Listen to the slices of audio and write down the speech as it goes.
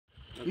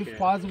If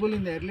possible,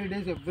 in the early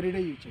days, every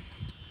day you check.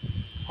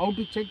 How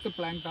to check the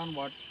plankton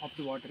of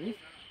the water is,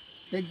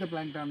 take the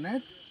plankton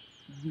net,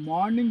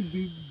 morning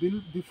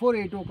before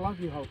 8 o'clock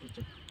you have to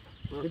check.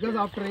 Because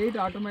after 8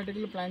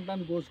 automatically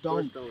plankton goes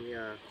down.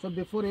 So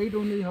before 8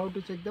 only you have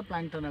to check the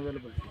plankton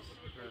availabilities.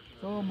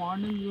 So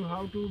morning you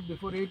have to,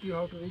 before 8 you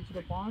have to reach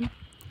the pond,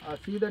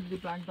 see that the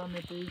plankton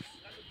net is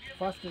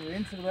first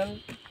rinsed well,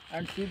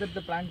 and see that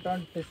the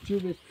plankton test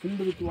tube is filled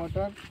with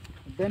water.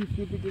 Then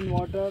keep it in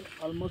water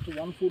almost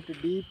 1 foot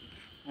deep,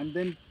 and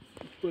then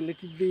let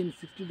it be in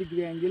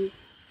 60-degree angle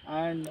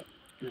and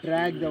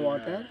drag the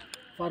water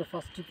for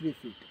first 3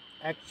 feet.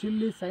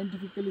 Actually,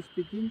 scientifically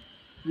speaking,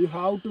 you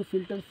have to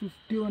filter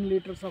 51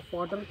 liters of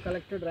water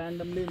collected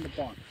randomly in the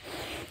pond.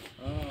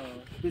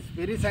 This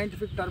very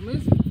scientific term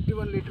is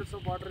 51 liters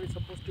of water is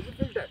supposed to be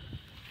filtered.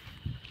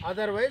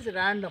 Otherwise,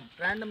 random.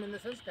 Random in the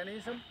sense,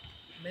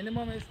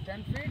 minimum is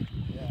 10 feet.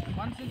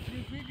 Once in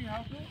 3 feet, you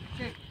have to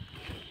check.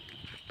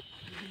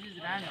 This is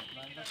random.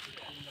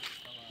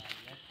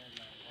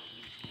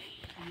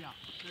 Yeah,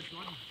 that's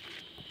what.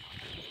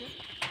 Okay.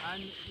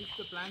 And if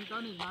the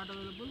plankton is not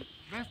available,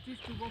 best is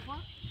to go for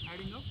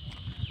adding up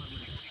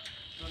permanent.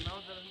 So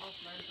now there is no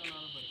plankton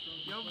available. So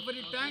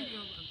every tank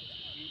you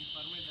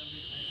permit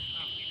every time.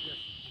 Yes.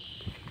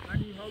 And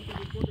you have to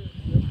report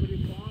every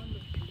pond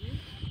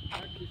is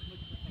at this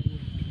much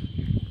available.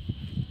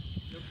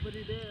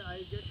 Every day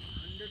I get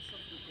hundreds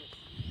of reports.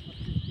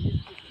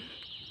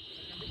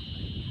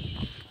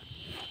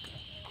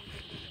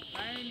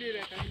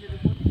 Kindly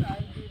report.